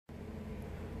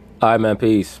All right, man,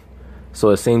 peace.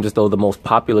 So it seems as though the most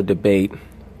popular debate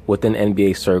within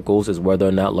NBA circles is whether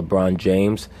or not LeBron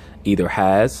James either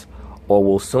has or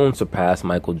will soon surpass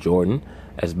Michael Jordan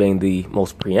as being the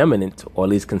most preeminent, or at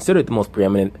least considered the most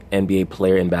preeminent NBA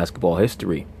player in basketball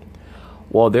history.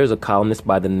 Well, there's a columnist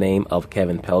by the name of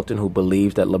Kevin Pelton who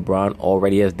believes that LeBron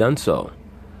already has done so.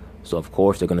 So, of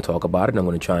course, they're going to talk about it, and I'm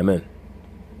going to chime in.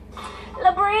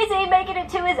 LeBreezy making it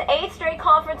to his 8th straight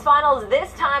conference finals,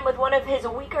 this time with one of his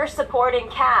weaker supporting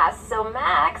casts. So,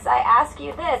 Max, I ask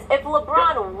you this. If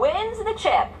LeBron wins the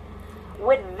chip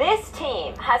with this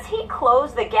team, has he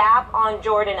closed the gap on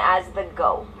Jordan as the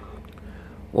GOAT?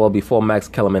 Well, before Max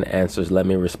Kellerman answers, let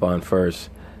me respond first.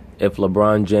 If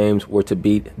LeBron James were to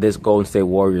beat this Golden State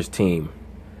Warriors team,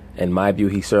 in my view,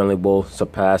 he certainly will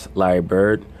surpass Larry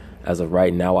Bird. As of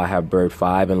right now, I have Bird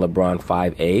 5 and LeBron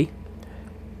 5A.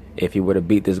 If he were to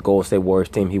beat this Golden State Warriors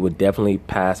team, he would definitely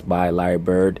pass by Larry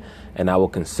Bird, and I will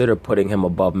consider putting him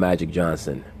above Magic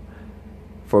Johnson.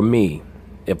 For me,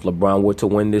 if LeBron were to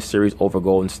win this series over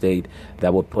Golden State,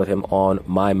 that would put him on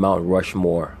my Mount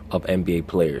Rushmore of NBA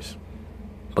players.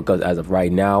 Because as of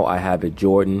right now, I have it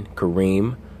Jordan,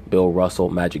 Kareem, Bill Russell,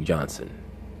 Magic Johnson.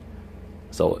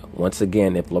 So once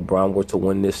again, if LeBron were to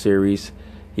win this series,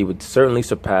 he would certainly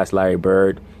surpass Larry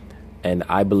Bird. And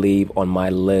I believe on my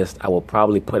list, I will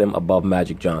probably put him above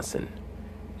Magic Johnson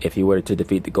if he were to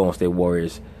defeat the Golden State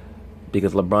Warriors.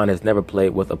 Because LeBron has never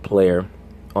played with a player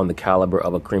on the caliber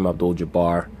of a Kareem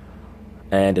Abdul-Jabbar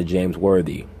and a James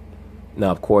Worthy.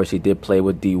 Now, of course, he did play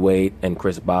with D. Wade and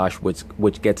Chris Bosh,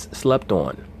 which gets slept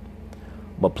on.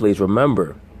 But please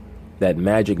remember that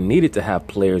Magic needed to have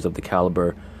players of the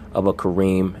caliber of a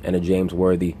Kareem and a James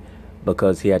Worthy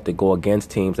because he had to go against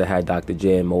teams that had Dr.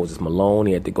 J and Moses Malone.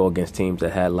 He had to go against teams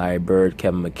that had Larry Bird,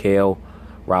 Kevin McHale,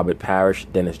 Robert Parrish,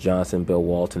 Dennis Johnson, Bill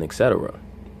Walton, etc.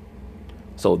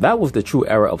 So that was the true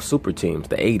era of super teams,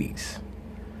 the 80s.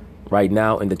 Right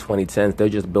now in the 2010s, they're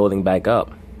just building back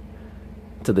up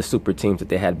to the super teams that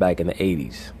they had back in the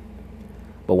 80s.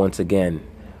 But once again,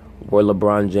 were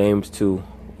LeBron James to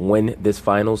win this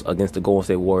finals against the Golden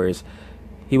State Warriors,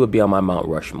 he would be on my Mount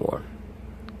Rushmore.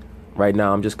 Right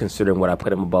now, I'm just considering would I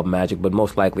put him above Magic, but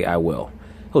most likely I will.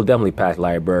 He'll definitely pass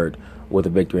Larry Bird with a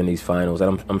victory in these finals.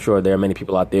 And I'm sure there are many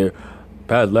people out there,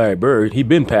 past Larry Bird, he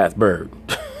been past Bird.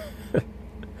 A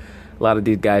lot of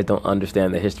these guys don't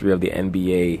understand the history of the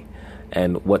NBA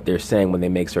and what they're saying when they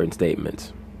make certain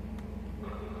statements.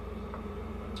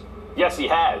 Yes, he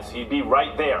has. He'd be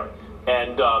right there.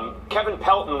 And Kevin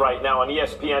Pelton right now on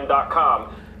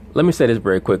ESPN.com. Let me say this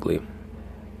very quickly.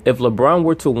 If LeBron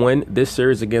were to win this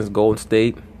series against Golden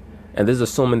State, and this is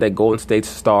assuming that Golden State's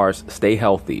stars stay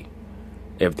healthy,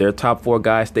 if their top 4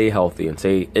 guys stay healthy, and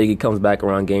say Iggy comes back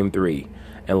around Game 3,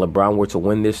 and LeBron were to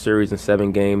win this series in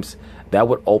 7 games, that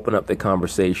would open up the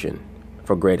conversation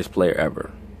for greatest player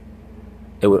ever.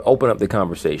 It would open up the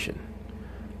conversation.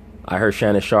 I heard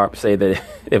Shannon Sharp say that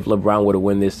if LeBron were to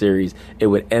win this series, it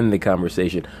would end the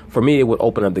conversation. For me, it would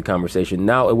open up the conversation.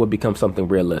 Now it would become something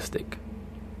realistic.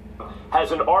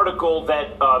 Has an article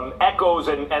that echoes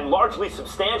and largely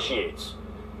substantiates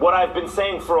what I've been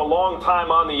saying for a long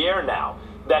time on the air now,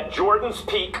 that Jordan's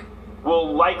peak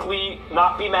will likely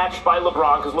not be matched by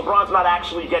LeBron, because LeBron's not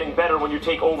actually getting better when you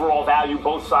take overall value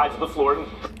both sides of the floor.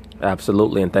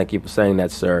 Absolutely, and thank you for saying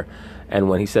that, sir. And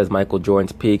when he says Michael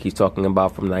Jordan's peak, he's talking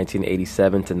about from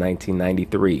 1987 to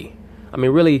 1993. I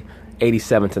mean, really,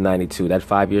 87 to 92, that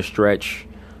 5-year stretch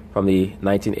from the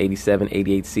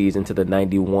 1987-88 season to the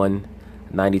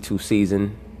 91-92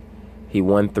 season. He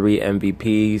won 3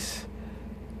 MVPs.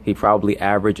 He probably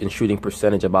averaged in shooting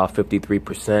percentage about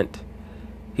 53%.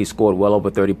 He scored well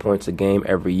over 30 points a game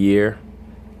every year,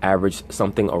 averaged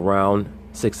something around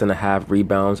 6.5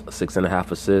 rebounds,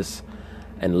 6.5 assists,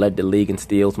 and led the league in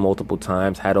steals multiple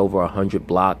times, had over 100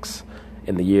 blocks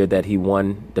in the year that he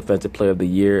won Defensive Player of the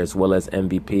Year as well as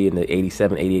MVP in the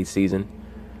 87-88 season.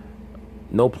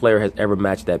 No player has ever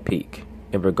matched that peak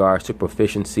in regards to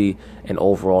proficiency and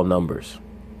overall numbers.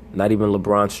 Not even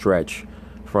LeBron's stretch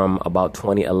from about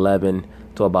 2011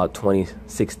 to about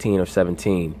 2016 or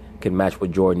 17 can match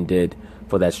what Jordan did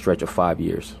for that stretch of 5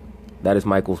 years. That is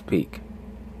Michael's peak.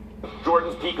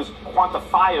 Jordan's peak is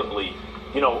quantifiably,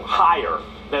 higher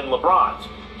than LeBron's.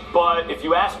 But if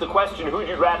you ask the question, who'd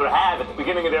you rather have at the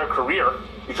beginning of their career,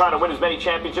 you're trying to win as many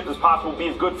championships as possible, be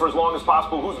as good for as long as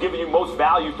possible, who's giving you most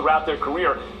value throughout their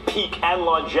career, peak and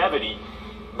longevity,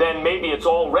 then maybe it's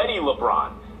already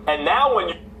LeBron. And now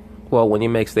when you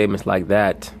make statements like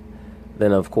that,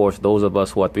 then of course those of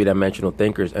us who are three-dimensional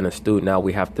thinkers and astute, now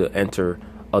we have to enter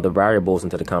other variables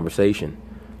into the conversation.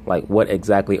 Like, what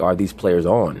exactly are these players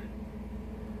on?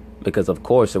 Because, of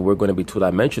course, if we're going to be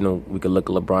two-dimensional, we could look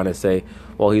at LeBron and say,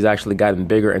 well, he's actually gotten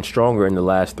bigger and stronger in the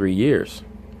last 3 years.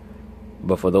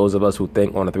 But for those of us who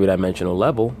think on a three-dimensional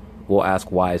level, we'll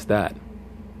ask, why is that?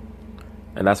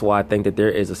 And that's why I think that there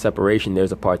is a separation.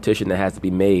 There's a partition that has to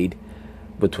be made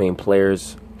between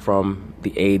players from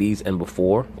the 80s and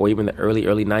before, or even the early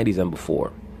 90s and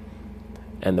before,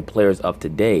 and the players of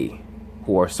today,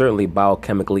 who are certainly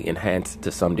biochemically enhanced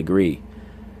to some degree.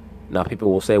 Now,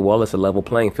 people will say, well, it's a level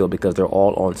playing field because they're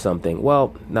all on something.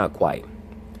 Well, not quite.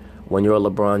 When you're a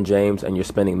LeBron James and you're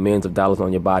spending millions of dollars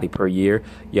on your body per year,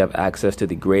 you have access to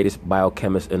the greatest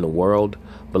biochemist in the world.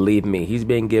 Believe me, he's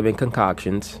being given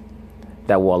concoctions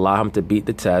that will allow him to beat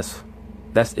the test.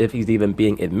 That's if he's even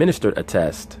being administered a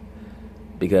test.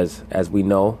 Because, as we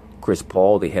know, Chris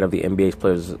Paul, the head of the NBA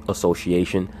Players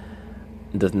Association,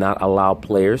 does not allow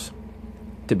players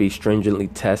to be stringently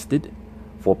tested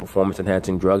for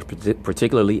performance-enhancing drugs,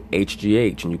 particularly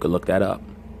HGH, and you can look that up.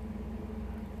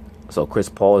 So Chris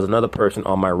Paul is another person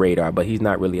on my radar, but he's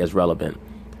not really as relevant.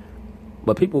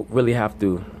 But people really have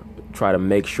to try to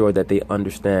make sure that they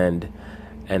understand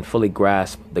and fully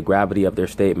grasp the gravity of their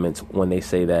statements when they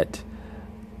say that,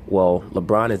 well,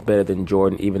 LeBron is better than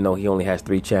Jordan, even though he only has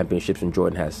 3 championships and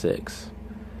Jordan has 6.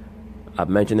 I've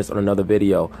mentioned this on another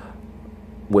video.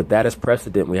 With that as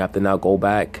precedent, we have to now go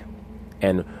back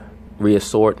and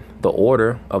reassort the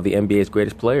order of the NBA's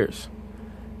greatest players.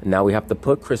 Now we have to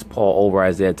put Chris Paul over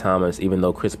Isaiah Thomas, even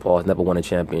though Chris Paul has never won a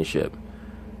championship.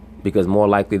 Because more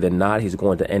likely than not, he's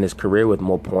going to end his career with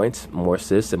more points, more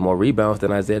assists, and more rebounds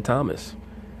than Isaiah Thomas.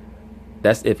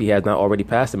 That's if he has not already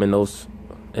passed him in those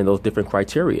different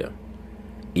criteria.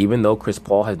 Even though Chris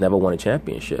Paul has never won a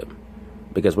championship.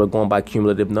 Because we're going by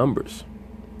cumulative numbers.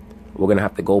 We're going to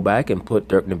have to go back and put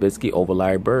Dirk Nowitzki over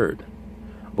Larry Bird.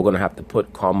 We're going to have to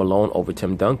put Karl Malone over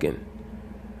Tim Duncan.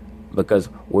 Because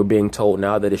we're being told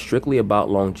now that it's strictly about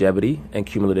longevity and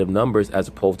cumulative numbers as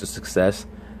opposed to success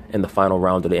in the final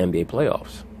round of the NBA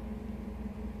playoffs.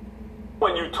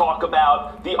 When you talk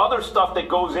about the other stuff that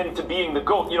goes into being the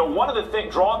GOAT, one of the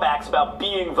drawbacks about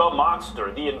being the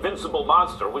monster, the invincible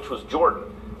monster, which was Jordan,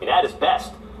 at his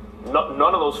best, none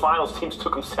of those finals teams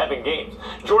took him 7 games.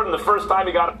 Jordan, the first time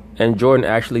he got... And Jordan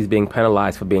actually is being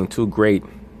penalized for being too great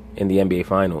in the NBA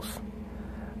Finals.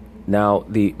 Now,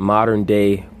 the modern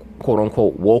day,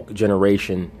 quote-unquote, woke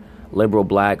generation, liberal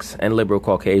blacks and liberal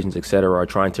Caucasians, etc., are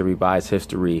trying to revise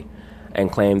history and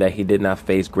claim that he did not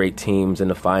face great teams in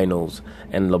the finals.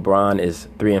 And LeBron is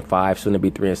 3-5, soon to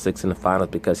be 3-6 in the finals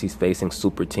because he's facing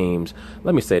super teams.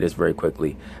 Let me say this very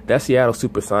quickly. That Seattle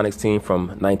Supersonics team from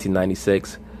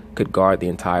 1996 could guard the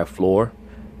entire floor.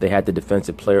 They had the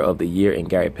Defensive Player of the Year in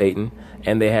Gary Payton,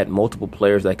 and they had multiple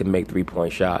players that could make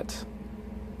 3-point shots.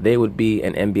 They would be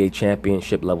an NBA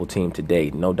championship level team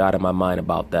today. No doubt in my mind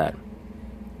about that.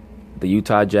 The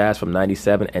Utah Jazz from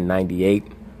 97 and 98,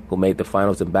 who made the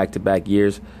finals in back-to-back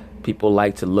years, people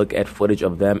like to look at footage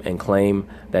of them and claim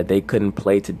that they couldn't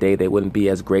play today. They wouldn't be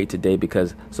as great today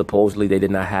because supposedly they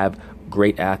did not have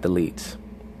great athletes.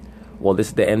 Well, this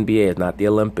is the NBA, it's not the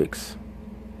Olympics.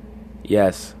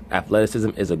 Yes, athleticism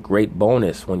is a great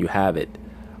bonus when you have it.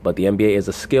 But the NBA is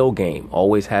a skill game.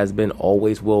 Always has been,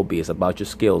 always will be. It's about your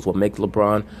skills. What makes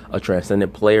LeBron a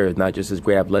transcendent player is not just his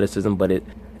great athleticism, but it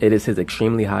is his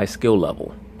extremely high skill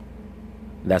level.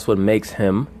 That's what makes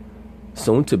him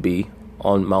soon to be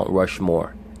on Mount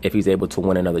Rushmore if he's able to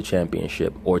win another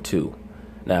championship or 2.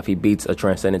 Now, if he beats a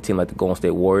transcendent team like the Golden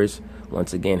State Warriors,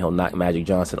 once again, he'll knock Magic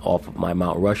Johnson off of my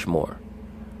Mount Rushmore.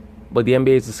 But the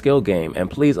NBA is a skill game. And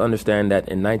please understand that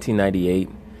in 1998,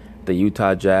 the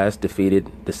Utah Jazz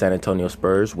defeated the San Antonio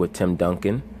Spurs with Tim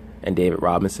Duncan and David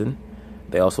Robinson.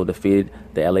 They also defeated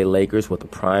the LA Lakers with a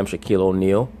prime Shaquille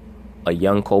O'Neal, a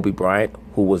young Kobe Bryant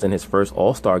who was in his first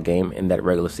All-Star game in that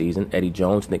regular season, Eddie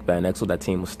Jones, Nick Van Exel. That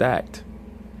team was stacked.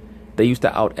 They used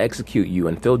to out-execute you,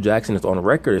 and Phil Jackson is on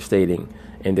record as stating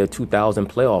in their 2000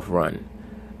 playoff run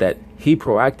that he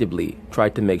proactively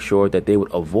tried to make sure that they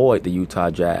would avoid the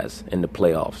Utah Jazz in the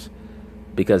playoffs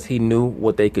because he knew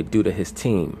what they could do to his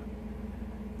team.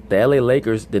 The LA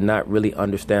Lakers did not really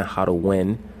understand how to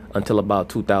win until about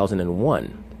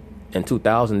 2001. In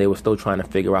 2000, they were still trying to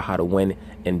figure out how to win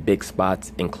in big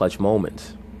spots in clutch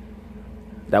moments.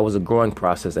 That was a growing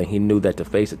process, and he knew that to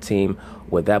face a team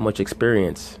with that much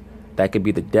experience, that could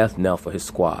be the death knell for his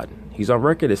squad. He's on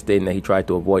record as stating that he tried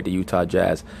to avoid the Utah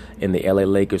Jazz in the LA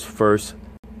Lakers' first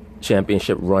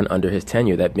championship run under his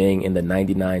tenure, that being in the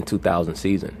 99-2000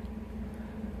 season.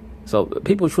 So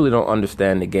people truly don't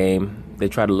understand the game. They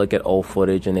try to look at old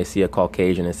footage and they see a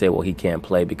Caucasian and say, well, he can't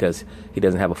play because he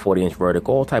doesn't have a 40-inch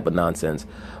vertical, all type of nonsense.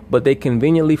 But they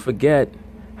conveniently forget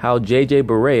how J.J.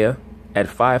 Barea at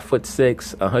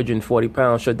 5'6", 140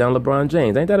 pounds, shut down LeBron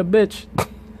James. Ain't that a bitch?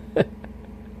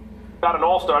 Got an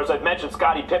all-star, as I've mentioned.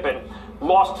 Scottie Pippen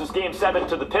lost his Game 7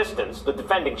 to the Pistons, the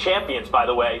defending champions, by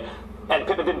the way. And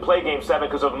Pippen didn't play Game 7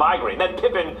 because of migraine. Then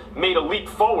Pippen made a leap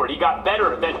forward. He got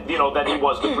better than he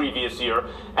was the previous year.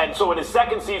 And so in his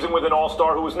second season with an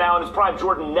all-star who is now in his prime,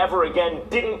 Jordan never again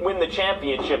didn't win the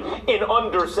championship in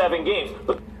under 7 games.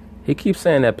 He keeps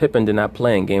saying that Pippen did not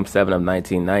play in Game 7 of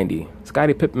 1990.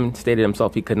 Scottie Pippen stated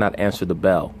himself he could not answer the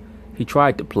bell. He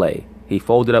tried to play. He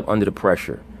folded up under the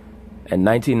pressure. And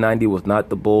 1990 was not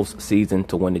the Bulls' season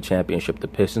to win the championship. The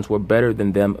Pistons were better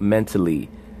than them mentally.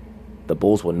 The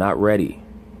Bulls were not ready.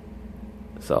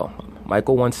 So,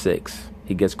 Michael won 6.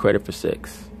 He gets credit for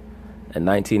 6. In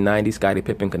 1990, Scottie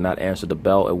Pippen could not answer the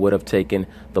bell. It would have taken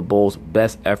the Bulls'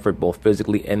 best effort, both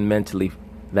physically and mentally,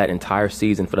 that entire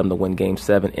season for them to win Game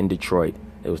 7 in Detroit.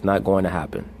 It was not going to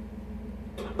happen.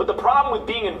 But the problem with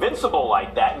being invincible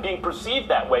like that and being perceived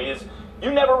that way is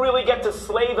you never really get to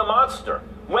slay the monster.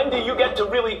 When do you get to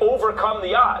really overcome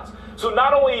the odds? So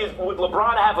not only would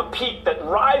LeBron have a peak that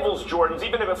rivals Jordan's,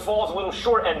 even if it falls a little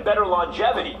short, and better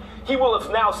longevity, he will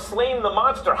have now slain the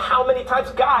monster. How many times,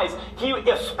 guys,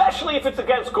 especially if it's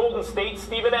against Golden State,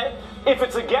 Stephen A., if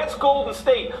it's against Golden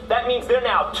State, that means they're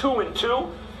now 2-2.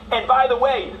 And by the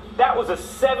way, that was a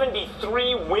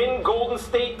 73-win Golden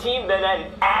State team that then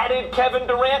added Kevin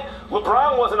Durant.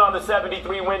 LeBron wasn't on the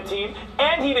 73-win team,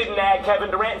 and he didn't add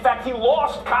Kevin Durant. In fact, he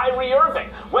lost Kyrie Irving.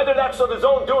 Whether that's of his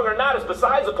own doing or not is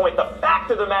besides the point. The fact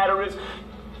of the matter is,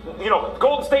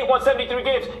 Golden State won 73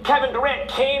 games. Kevin Durant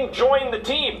joined the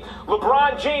team.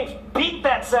 LeBron James beat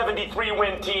that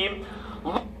 73-win team.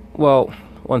 Well,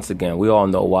 once again, we all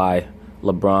know why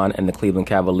LeBron and the Cleveland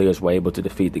Cavaliers were able to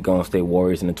defeat the Golden State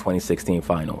Warriors in the 2016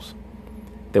 finals.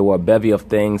 There were a bevy of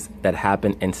things that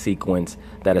happened in sequence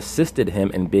that assisted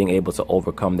him in being able to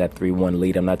overcome that 3-1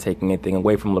 lead. I'm not taking anything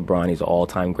away from LeBron. He's an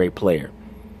all-time great player.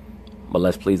 But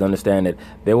let's please understand that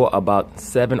there were about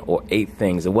 7 or 8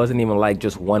 things. It wasn't even like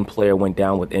just one player went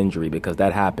down with injury, because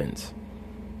that happens.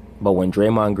 But when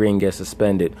Draymond Green gets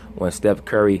suspended, when Steph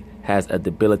Curry has a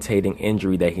debilitating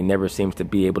injury that he never seems to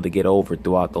be able to get over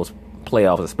throughout those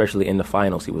playoffs, especially in the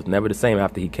finals. He was never the same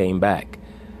after he came back.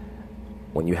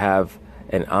 When you have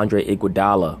an Andre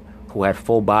Iguodala who had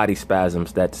full body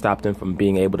spasms that stopped him from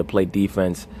being able to play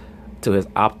defense to his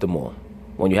optimal.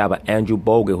 When you have an Andrew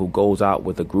Bogut who goes out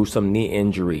with a gruesome knee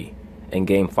injury in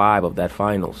Game 5 of that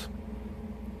finals.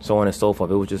 So on and so forth.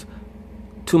 It was just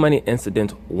too many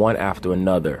incidents, one after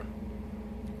another,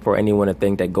 for anyone to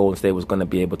think that Golden State was going to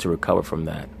be able to recover from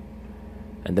that.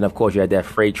 And then, of course, you had that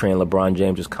freight train, LeBron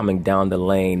James, just coming down the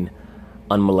lane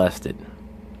unmolested.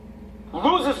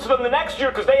 Loses to them the next year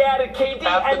because they added KD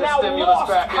and now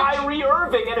lost Kyrie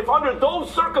Irving. And if under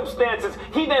those circumstances,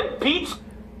 he then beats...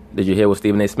 Did you hear what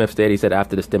Stephen A. Smith said? He said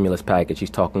after the stimulus package,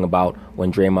 he's talking about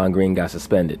when Draymond Green got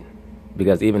suspended.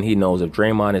 Because even he knows if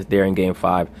Draymond is there in Game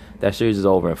 5, that series is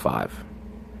over in 5.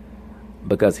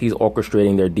 Because he's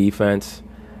orchestrating their defense,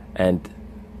 and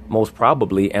most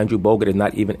probably, Andrew Bogut is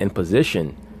not even in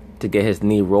position to get his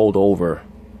knee rolled over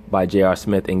by J.R.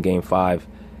 Smith in Game 5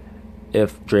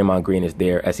 if Draymond Green is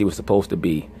there, as he was supposed to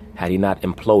be, had he not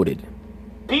imploded.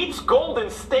 Beats Golden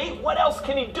State? What else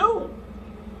can he do?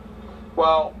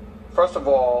 Well, first of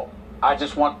all, I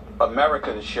just want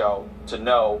America to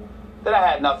know that I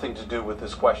had nothing to do with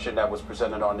this question that was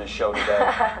presented on this show today.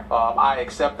 I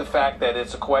accept the fact that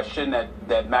it's a question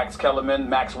that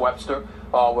Max Webster,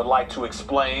 would like to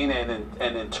explain and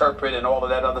interpret and all of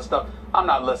that other stuff. I'm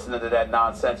not listening to that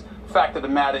nonsense. Fact of the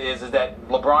matter is that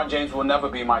LeBron James will never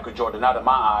be Michael Jordan, not in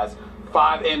my eyes.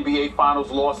 5 NBA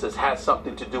Finals losses has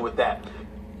something to do with that.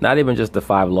 Not even just the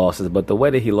 5 losses, but the way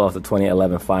that he lost the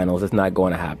 2011 Finals, it's not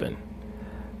going to happen.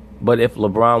 But if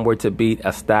LeBron were to beat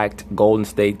a stacked Golden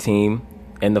State team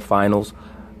in the finals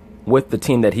with the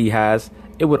team that he has,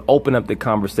 it would open up the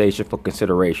conversation for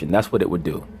consideration. That's what it would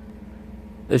do.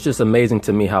 It's just amazing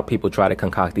to me how people try to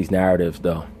concoct these narratives,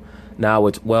 though. Now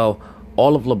it's, well,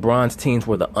 all of LeBron's teams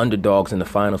were the underdogs in the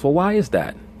finals. Well, why is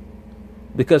that?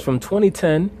 Because from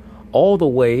 2010 all the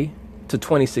way to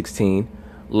 2016,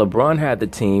 LeBron had the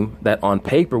team that on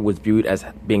paper was viewed as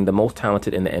being the most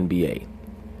talented in the NBA.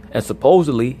 And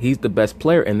supposedly, he's the best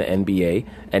player in the NBA,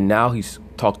 and now he's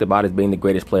talked about as being the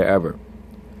greatest player ever.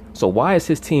 So why is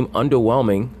his team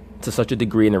underwhelming to such a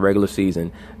degree in the regular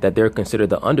season that they're considered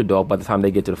the underdog by the time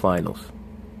they get to the finals?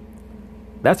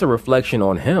 That's a reflection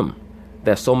on him,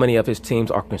 that so many of his teams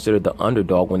are considered the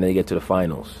underdog when they get to the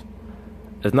finals.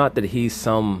 It's not that he's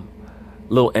some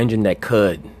little engine that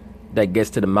gets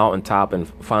to the mountaintop and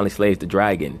finally slays the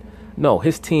dragon. No,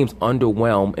 his teams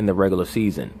underwhelm in the regular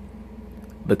season.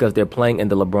 because they're playing in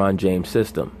the LeBron James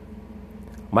system.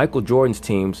 Michael Jordan's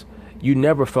teams, you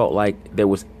never felt like there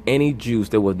was any juice.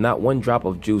 There was not one drop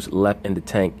of juice left in the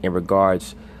tank in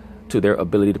regards to their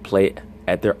ability to play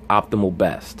at their optimal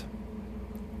best.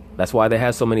 That's why they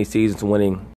had so many seasons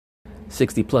winning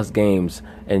 60-plus games,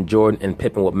 and Jordan and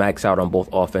Pippen would max out on both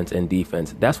offense and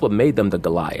defense. That's what made them the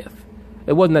Goliath.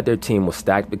 It wasn't that their team was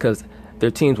stacked, because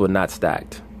their teams were not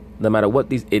stacked, no matter what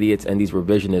these idiots and these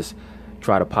revisionists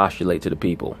try to postulate to the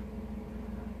people.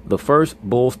 The first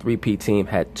Bulls 3P team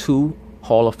had 2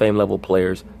 Hall of Fame level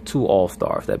players, 2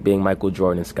 All-Stars, that being Michael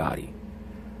Jordan and Scottie.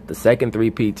 The second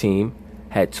 3P team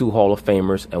had 2 Hall of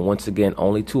Famers, and once again,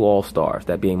 only 2 All-Stars,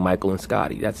 that being Michael and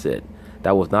Scottie. That's it.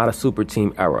 That was not a super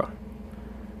team era.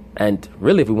 And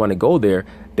really, if we want to go there,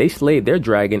 they slayed their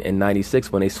dragon in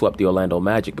 '96 when they swept the Orlando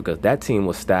Magic, because that team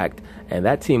was stacked, and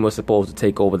that team was supposed to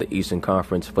take over the Eastern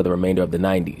Conference for the remainder of the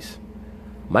 '90s.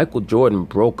 Michael Jordan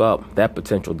broke up that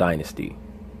potential dynasty.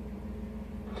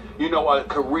 You know, a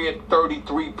career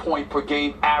 33-point per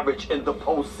game average in the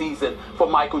postseason for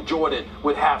Michael Jordan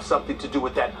would have something to do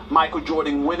with that. Michael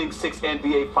Jordan winning 6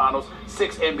 NBA Finals,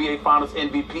 6 NBA Finals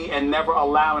MVP, and never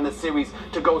allowing a series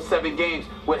to go 7 games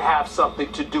would have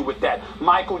something to do with that.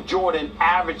 Michael Jordan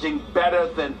averaging better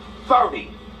than 30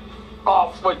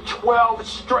 for 12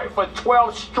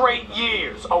 straight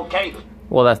years, okay?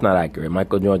 Well, that's not accurate.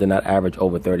 Michael Jordan did not average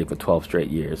over 30 for 12 straight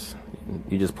years.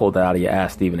 You just pulled that out of your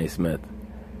ass, Stephen A. Smith.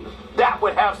 That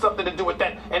would have something to do with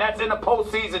that. And that's in the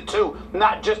postseason, too,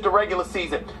 not just the regular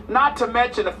season. Not to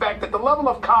mention the fact that the level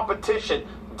of competition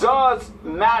does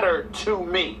matter to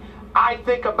me. I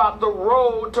think about the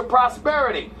road to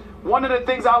prosperity. One of the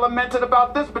things I lamented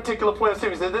about this particular player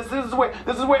series is this is where,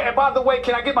 and by the way,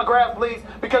 can I get my graph, please?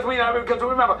 Because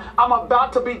remember, I'm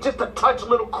about to be just a touch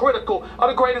little critical of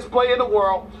the greatest player in the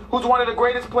world, who's one of the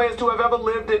greatest players to have ever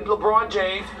lived in LeBron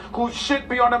James, who should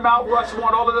be on the Mount Rushmore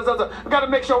and all of this other. We got to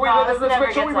make sure let's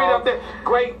make sure we read up there.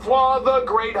 Great father,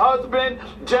 great husband,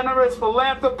 generous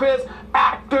philanthropist,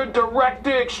 actor,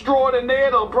 director extraordinaire,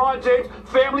 the LeBron James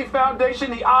Family Foundation,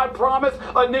 the I Promise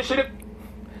Initiative.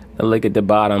 And look at the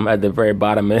bottom, at the very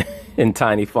bottom in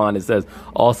tiny font, it says,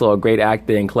 also a great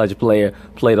actor and clutch player,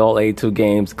 played all 82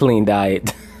 games, clean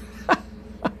diet.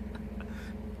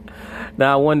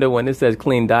 Now, I wonder, when it says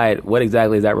clean diet, what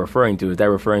exactly is that referring to? Is that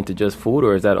referring to just food,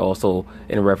 or is that also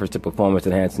in reference to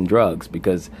performance-enhancing drugs?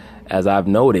 Because, as I've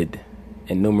noted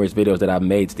in numerous videos that I've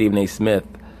made, Stephen A. Smith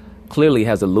clearly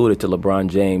has alluded to LeBron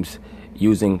James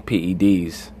using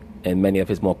PEDs in many of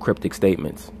his more cryptic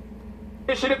statements.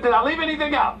 Did I leave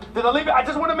anything out? I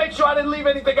just want to make sure I didn't leave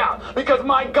anything out, because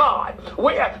my God,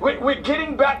 we're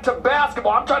getting back to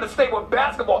basketball. I'm trying to stay with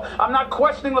basketball. I'm not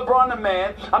questioning LeBron the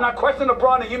man. I'm not questioning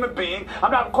LeBron the human being.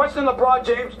 I'm not questioning LeBron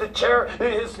James the chair,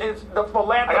 the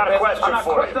philanthropist. I got a question I'm not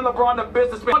questioning LeBron the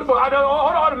businessman. Hold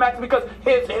on, Max, because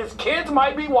his kids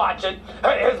might be watching.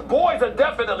 His boys are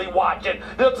definitely watching.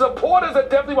 The supporters are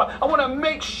definitely watching. I want to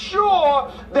make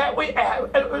sure that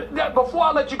that before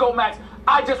I let you go, Max,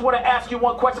 I just want to ask you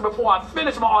one question before I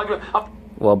finish my argument.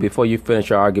 Well, before you finish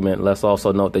your argument, let's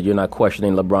also note that you're not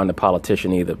questioning LeBron the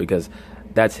politician either, because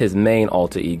that's his main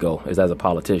alter ego, is as a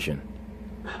politician.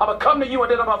 I'm going to come to you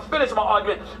and then I'm going to finish my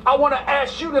argument. I want to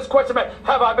ask you this question, man.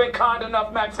 Have I been kind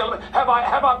enough, Max Kellerman? Have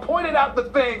I pointed out the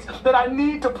things that I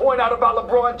need to point out about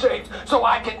LeBron James so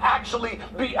I can actually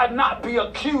not be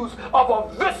accused of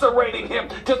eviscerating him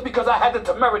just because I had the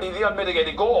temerity, the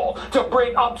unmitigated gall to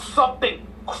bring up something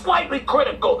slightly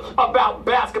critical about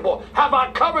basketball? Have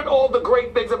I covered all the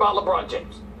great things about LeBron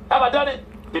James? Have I done it?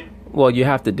 Well, you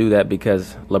have to do that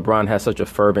because LeBron has such a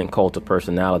fervent cult of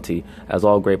personality, as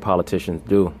all great politicians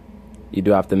do. You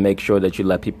do have to make sure that you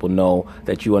let people know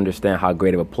that you understand how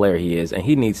great of a player he is, and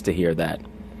he needs to hear that,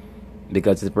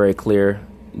 because it's very clear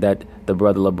that the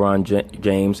brother LeBron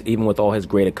James, even with all his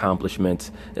great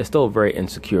accomplishments, is still very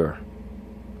insecure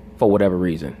for whatever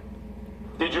reason.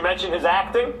 Did you mention his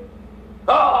acting?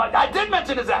 Oh, I did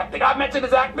mention his acting. I mentioned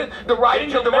his acting, the writing,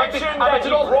 the directing. I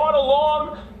mentioned all brought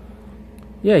along.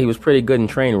 Yeah, he was pretty good in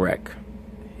Trainwreck.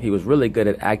 He was really good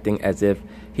at acting as if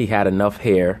he had enough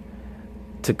hair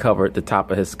to cover the top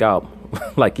of his scalp,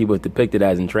 like he was depicted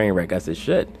as in Trainwreck. I said,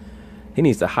 shit, he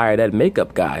needs to hire that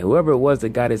makeup guy. Whoever it was that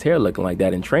got his hair looking like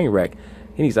that in Trainwreck,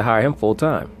 he needs to hire him full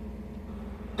time.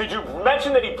 Did you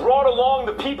mention that he brought along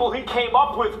the people he came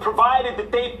up with, provided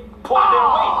that they pulled their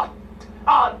weight?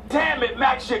 Ah, damn it,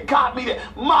 Max, you got me there.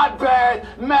 My bad.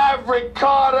 Maverick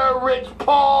Carter, Rich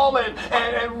Paul,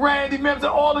 and Randy Mims,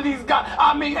 and all of these guys.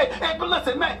 I mean, but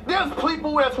listen, man, there's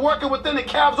people that's working within the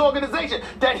Cavs organization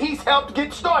that he's helped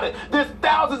get started. There's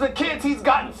thousands of kids he's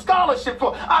gotten scholarship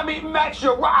for. I mean, Max,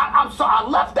 you're right. I'm sorry. I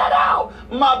left that out.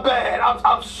 My bad.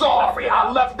 I'm sorry.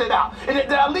 I left it out.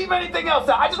 Did I leave anything else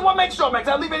out? I just want to make sure, Max.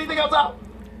 Did I leave anything else out?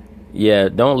 Yeah,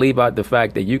 don't leave out the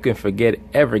fact that you can forget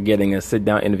ever getting a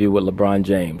sit-down interview with LeBron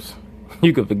James.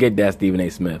 You can forget that, Stephen A.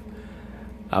 Smith.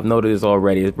 I've noted this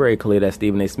already. It's very clear that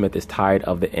Stephen A. Smith is tired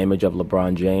of the image of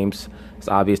LeBron James. It's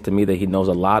obvious to me that he knows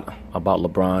a lot about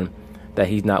LeBron that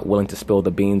he's not willing to spill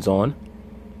the beans on.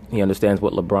 He understands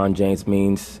what LeBron James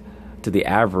means to the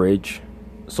average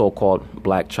so-called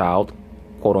black child,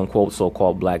 quote-unquote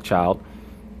so-called black child,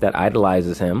 that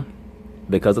idolizes him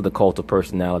because of the cult of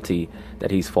personality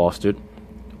that he's fostered,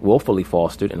 willfully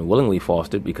fostered and willingly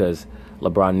fostered, because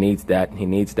LeBron needs that. He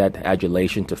needs that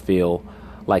adulation to feel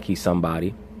like he's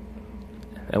somebody.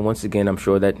 And once again, I'm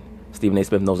sure that Stephen A.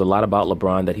 Smith knows a lot about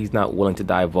LeBron that he's not willing to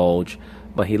divulge,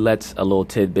 but he lets a little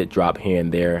tidbit drop here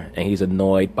and there, and he's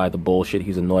annoyed by the bullshit.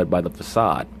 He's annoyed by the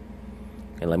facade.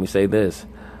 And let me say this.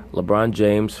 LeBron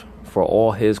James, for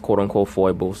all his quote-unquote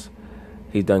foibles,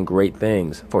 he's done great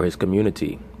things for his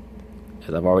community.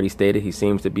 As I've already stated, he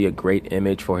seems to be a great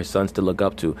image for his sons to look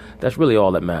up to. That's really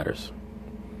all that matters.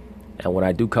 And when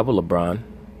I do cover LeBron,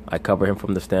 I cover him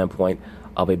from the standpoint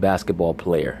of a basketball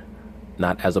player,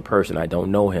 not as a person. I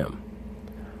don't know him.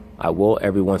 I will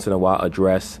every once in a while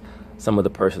address some of the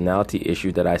personality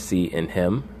issues that I see in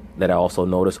him that I also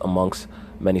notice amongst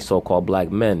many so-called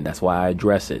black men. That's why I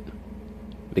address it,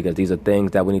 because these are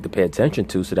things that we need to pay attention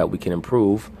to so that we can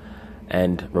improve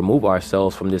and remove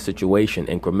ourselves from this situation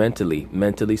incrementally,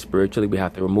 mentally, spiritually. We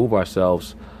have to remove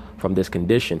ourselves from this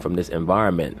condition, from this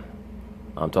environment.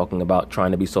 I'm talking about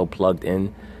trying to be so plugged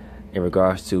in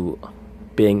regards to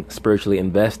being spiritually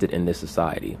invested in this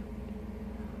society.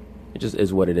 It just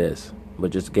is what it is.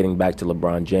 But just getting back to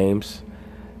LeBron James,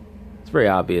 it's very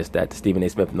obvious that Stephen A.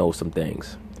 Smith knows some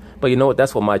things. But you know what?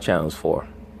 That's what my channel is for.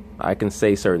 I can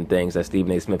say certain things that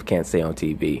Stephen A. Smith can't say on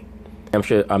TV. I'm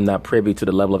sure I'm not privy to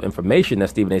the level of information that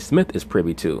Stephen A. Smith is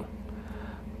privy to,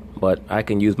 but I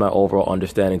can use my overall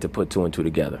understanding to put two and two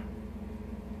together.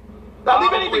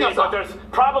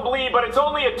 Probably, but it's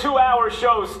only a 2-hour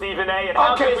show, Stephen A. And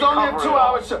okay, it's only a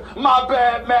 2-hour show. My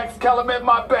bad, Max Kellerman,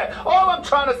 my bad. All I'm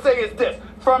trying to say is this.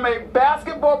 From a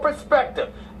basketball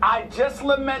perspective, I just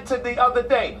lamented the other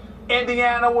day,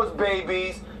 Indiana was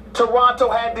babies. Toronto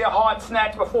had their heart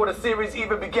snatched before the series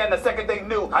even began, the second they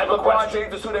knew LeBron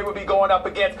James is who they would be going up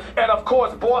against. And of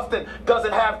course, Boston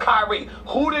doesn't have Kyrie.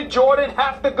 Who did Jordan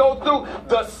have to go through?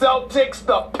 The Celtics,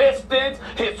 the Pistons.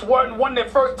 He's won their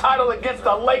first title against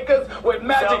the Lakers with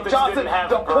Magic Johnson,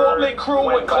 the Portland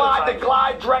crew with Clyde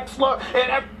Drexler,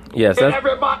 and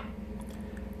everybody.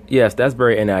 Yes, that's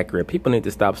very inaccurate. People need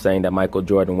to stop saying that Michael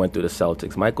Jordan went through the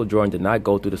Celtics. Michael Jordan did not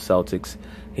go through the Celtics.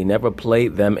 He never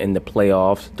played them in the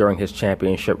playoffs during his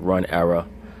championship run era.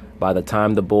 By the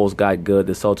time the Bulls got good,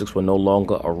 the Celtics were no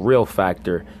longer a real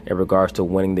factor in regards to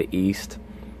winning the East.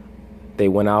 They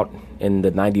went out in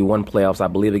the 91 playoffs, I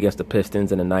believe, against the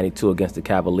Pistons, and the 92 against the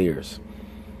Cavaliers.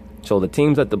 So the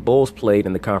teams that the Bulls played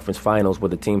in the conference finals were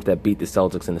the teams that beat the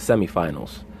Celtics in the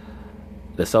semifinals.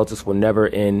 The Celtics were never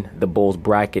in the Bulls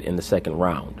bracket in the second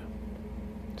round.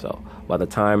 So by the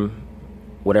time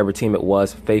whatever team it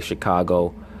was faced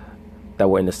Chicago that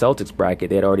were in the Celtics bracket,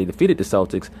 they had already defeated the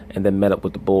Celtics and then met up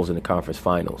with the Bulls in the conference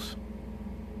finals.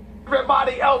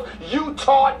 Everybody else,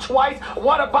 Utah twice.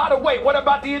 What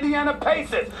about the Indiana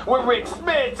Pacers with Rick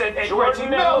Smith and Reggie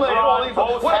Miller and all these?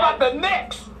 What about the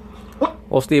Knicks?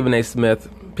 Well, Stephen A. Smith,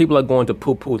 people are going to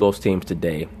poo-poo those teams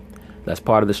today. That's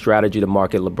part of the strategy to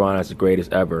market LeBron as the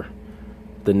greatest ever.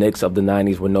 The Knicks of the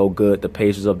 90s were no good. The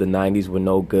Pacers of the 90s were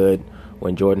no good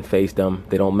when Jordan faced them.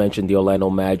 They don't mention the Orlando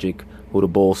Magic, who the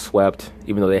Bulls swept,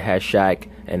 even though they had Shaq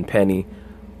and Penny,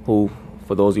 who,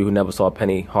 for those of you who never saw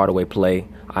Penny Hardaway play,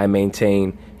 I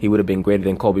maintain he would have been greater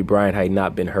than Kobe Bryant had he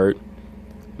not been hurt.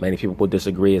 Many people will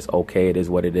disagree. It's okay. It is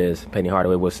what it is. Penny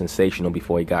Hardaway was sensational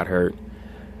before he got hurt.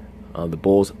 The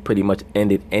Bulls pretty much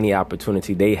ended any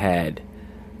opportunity they had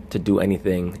to do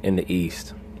anything in the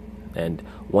East. And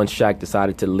once Shaq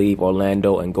decided to leave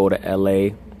Orlando and go to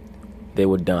L.A., they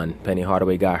were done. Penny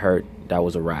Hardaway got hurt. That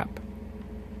was a wrap.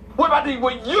 What about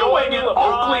with Ewing and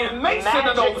Oakley and Mason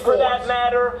and those for that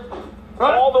matter? Huh?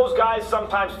 All those guys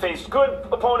sometimes faced good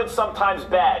opponents, sometimes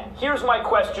bad. Here's my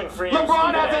question for you,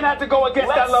 LeBron hasn't had to go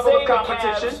against that level of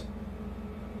competition.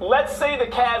 Let's say the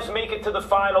Cavs make it to the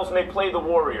finals and they play the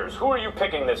Warriors. Who are you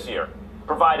picking this year,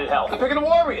 provided health? I'm picking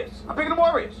the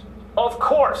Warriors. Of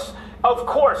course. Of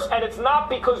course, and it's not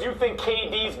because you think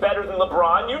KD's better than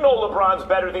LeBron. You know LeBron's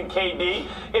better than KD.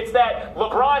 It's that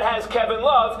LeBron has Kevin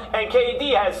Love and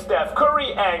KD has Steph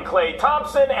Curry and Klay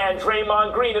Thompson and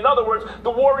Draymond Green. In other words,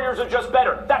 the Warriors are just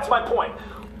better. That's my point.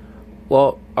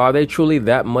 Well, are they truly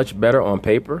that much better on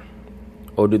paper?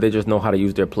 Or do they just know how to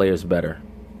use their players better?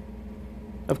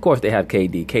 Of course they have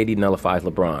KD. KD nullifies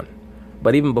LeBron.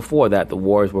 But even before that, the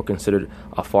Warriors were considered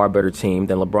a far better team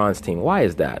than LeBron's team. Why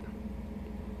is that?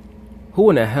 Who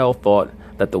in the hell thought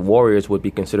that the Warriors would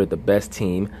be considered the best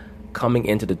team coming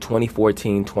into the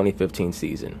 2014-2015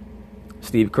 season?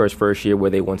 Steve Kerr's first year, where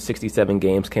they won 67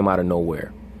 games, came out of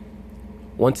nowhere.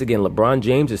 Once again, LeBron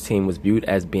James' team was viewed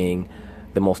as being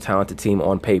the most talented team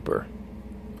on paper,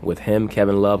 with him,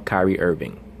 Kevin Love, Kyrie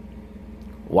Irving.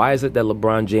 Why is it that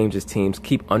LeBron James' teams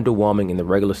keep underwhelming in the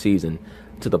regular season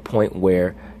to the point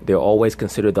where they're always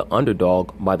considered the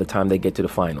underdog by the time they get to the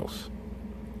finals?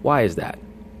 Why is that?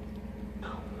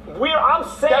 I'm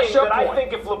saying that point. I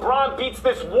think if LeBron beats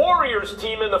this Warriors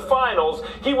team in the finals,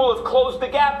 he will have closed the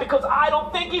gap, because I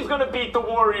don't think he's going to beat the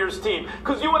Warriors team.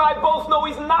 Because you and I both know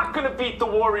he's not going to beat the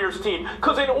Warriors team.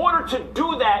 Because in order to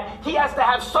do that, he has to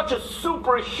have such a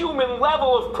superhuman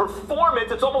level of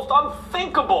performance, it's almost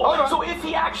unthinkable. So if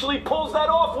he actually pulls that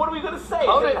off, what are we going to say?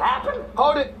 Did it happen?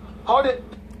 Hold it.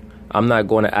 I'm not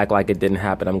going to act like it didn't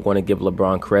happen. I'm going to give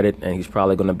LeBron credit, and he's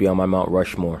probably going to be on my Mount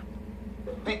Rushmore.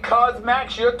 Because,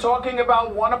 Max, you're talking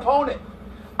about one opponent.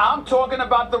 I'm talking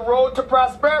about the road to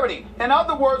prosperity. In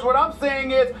other words, what I'm saying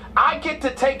is I get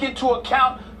to take into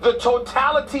account the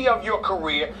totality of your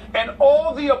career and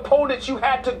all the opponents you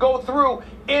had to go through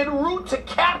en route to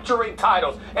capturing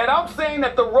titles. And I'm saying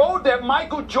that the road that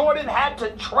Michael Jordan had to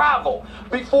travel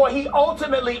before he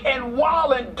ultimately, and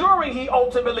while and during he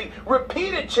ultimately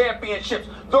repeated championships,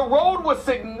 the road was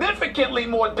significantly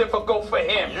more difficult for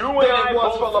him than it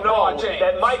was for LeBron James.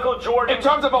 That Michael Jordan, in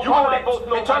terms of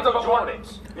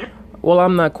opponents, Well,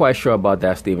 I'm not quite sure about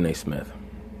that, Stephen A. Smith.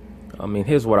 I mean,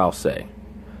 here's what I'll say.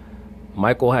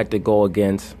 Michael had to go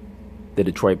against the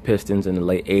Detroit Pistons in the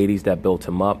late 80s that built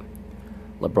him up.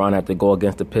 LeBron had to go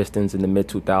against the Pistons in the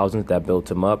mid-2000s that built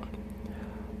him up.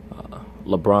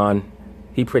 LeBron,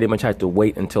 he pretty much had to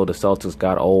wait until the Celtics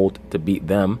got old to beat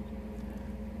them.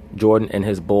 Jordan and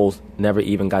his Bulls never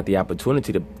even got the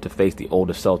opportunity to face the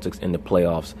older Celtics in the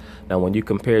playoffs. Now, when you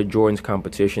compare Jordan's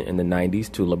competition in the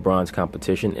 90s to LeBron's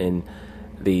competition in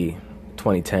the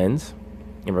 2010s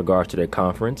in regards to their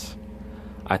conference,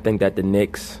 I think that the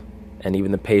Knicks and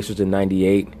even the Pacers in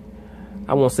 98,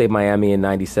 I won't say Miami in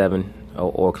 97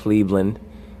 or Cleveland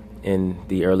in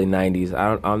the early 90s,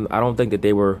 I don't think that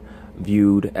they were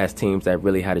viewed as teams that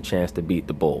really had a chance to beat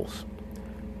the Bulls.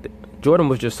 Jordan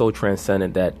was just so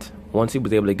transcendent that once he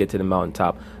was able to get to the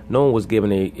mountaintop, no one was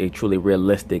given a truly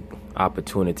realistic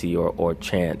opportunity or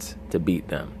chance to beat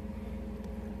them.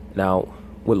 Now,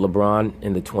 with LeBron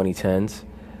in the 2010s,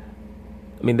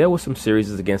 I mean, there were some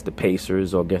series against the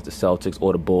Pacers or against the Celtics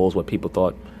or the Bulls where people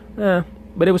thought,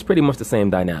 but it was pretty much the same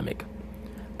dynamic.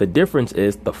 The difference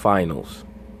is the finals.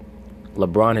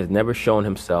 LeBron has never shown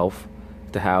himself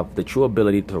to have the true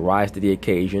ability to rise to the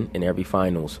occasion in every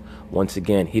finals. Once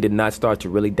again, he did not start to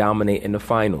really dominate in the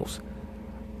finals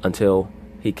until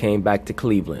he came back to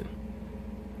Cleveland.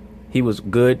 He was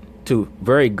good to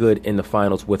very good in the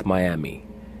finals with Miami,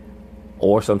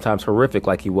 or sometimes horrific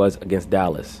like he was against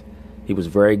Dallas. He was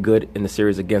very good in the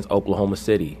series against Oklahoma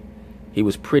City. He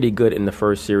was pretty good in the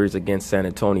first series against San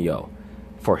Antonio.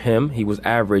 For him, he was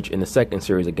average in the second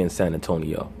series against San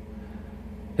Antonio.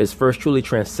 His first truly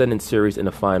transcendent series in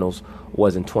the finals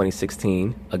was in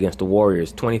 2016 against the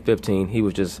Warriors. 2015, he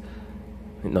was just,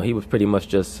 he was pretty much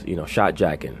just, shot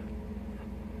jacking.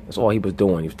 That's all he was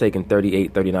doing. He was taking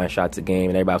 38, 39 shots a game,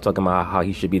 and everybody was talking about how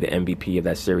he should be the MVP of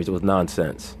that series. It was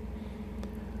nonsense.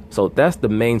 So that's the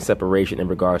main separation in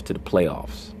regards to the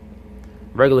playoffs.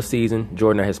 Regular season,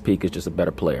 Jordan at his peak is just a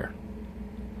better player.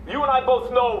 You and I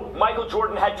both know Michael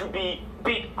Jordan had to beat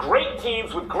great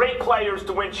teams with great players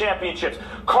to win championships.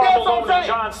 Karl Malone and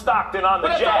John Stockton on the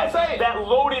Jazz. That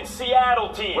loaded Seattle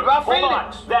team. What about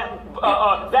Phoenix? Hold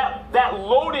on. That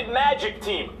loaded Magic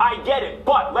team. I get it,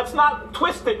 but let's not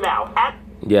twist it now.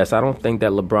 Yes, I don't think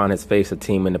that LeBron has faced a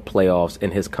team in the playoffs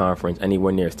in his conference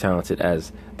anywhere near as talented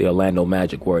as the Orlando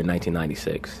Magic were in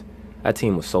 1996. That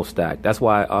team was so stacked. That's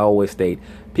why I always state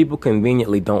people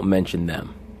conveniently don't mention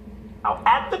them. Now,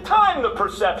 at the time, the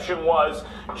perception was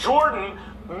Jordan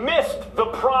missed the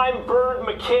prime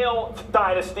Bird-McHale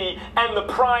dynasty and the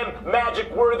prime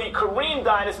Magic-worthy Kareem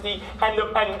dynasty,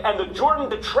 and the Jordan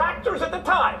detractors at the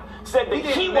time said that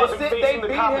he wasn't facing the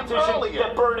competition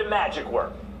that Bird and Magic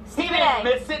were. He didn't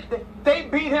miss it. They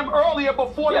beat him earlier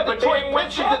before the Detroit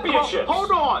Pistons.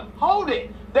 Hold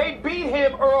it. They beat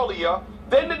him earlier.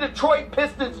 Then the Detroit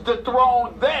Pistons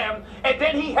dethroned them, and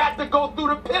then he had to go through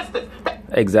the Pistons.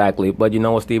 Exactly. But you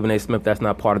know what, Stephen A. Smith, that's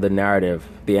not part of the narrative.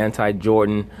 The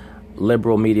anti-Jordan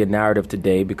liberal media narrative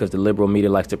today, because the liberal media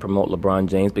likes to promote LeBron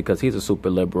James because he's a super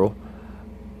liberal.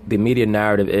 The media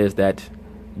narrative is that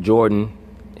Jordan,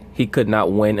 he could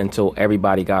not win until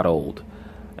everybody got old.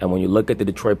 And when you look at the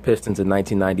Detroit Pistons in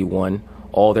 1991,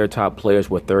 all their top players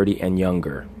were 30 and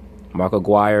younger. Mark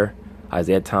Aguirre,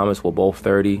 Isaiah Thomas were both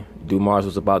 30. Dumars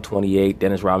was about 28.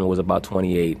 Dennis Rodman was about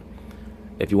 28.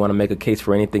 If you want to make a case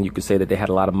for anything, you could say that they had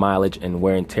a lot of mileage and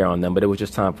wear and tear on them, but it was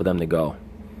just time for them to go.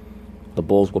 The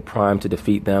Bulls were primed to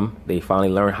defeat them. They finally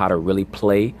learned how to really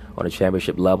play on a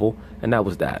championship level, and that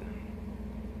was that.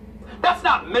 That's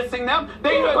not missing them.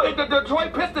 The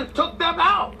Detroit Pistons took them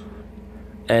out.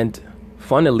 And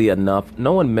funnily enough,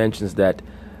 no one mentions that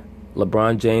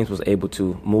LeBron James was able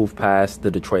to move past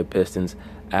the Detroit Pistons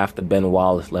after Ben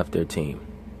Wallace left their team.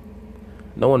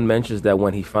 No one mentions that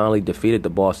when he finally defeated the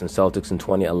Boston Celtics in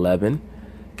 2011,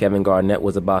 Kevin Garnett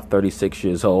was about 36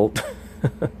 years old.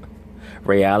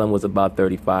 Ray Allen was about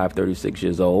 35, 36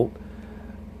 years old,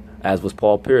 as was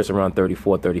Paul Pierce, around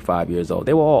 34, 35 years old.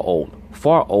 They were all old,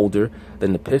 far older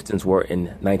than the Pistons were in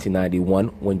 1991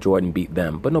 when Jordan beat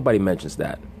them, but nobody mentions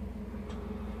that.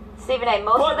 Stephen A.,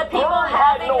 most of the people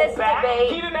having this debate...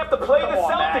 He didn't have to play the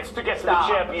Celtics to get to the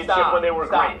championship when they were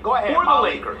great. Go ahead, or the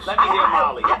Molly. Lakers. Let me hear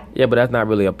Molly. Yeah, but that's not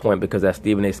really a point because, as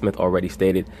Stephen A. Smith already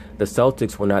stated, the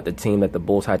Celtics were not the team that the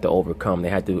Bulls had to overcome. They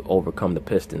had to overcome the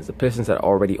Pistons. The Pistons had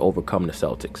already overcome the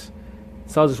Celtics.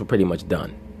 The Celtics were pretty much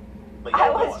done.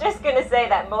 I was just going to say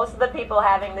that most of the people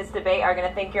having this debate are going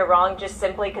to think you're wrong just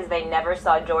simply because they never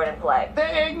saw Jordan play.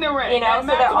 They're ignorant. You know, And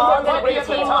so they're all going to be at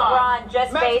the Team time. LeBron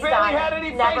just Max based barely on had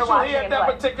any never facial watching hair him at that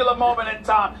play. particular moment in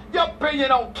time. Your opinion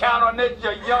don't count on this,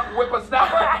 you young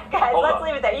whippersnapper. All right, guys, let's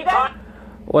leave it there. You guys...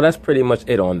 Well, that's pretty much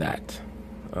it on that.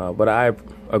 But I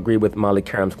agree with Molly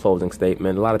Karam's closing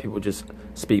statement. A lot of people just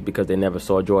speak because they never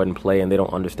saw Jordan play and they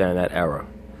don't understand that era.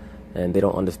 And they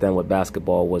don't understand what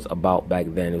basketball was about back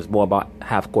then. It was more about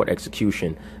half-court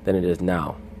execution than it is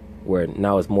now, where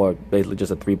now it's more basically just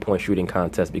a three-point shooting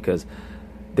contest because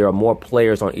there are more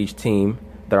players on each team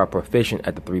that are proficient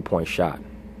at the three-point shot.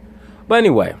 But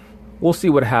anyway, we'll see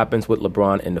what happens with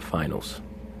LeBron in the finals.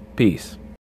 Peace.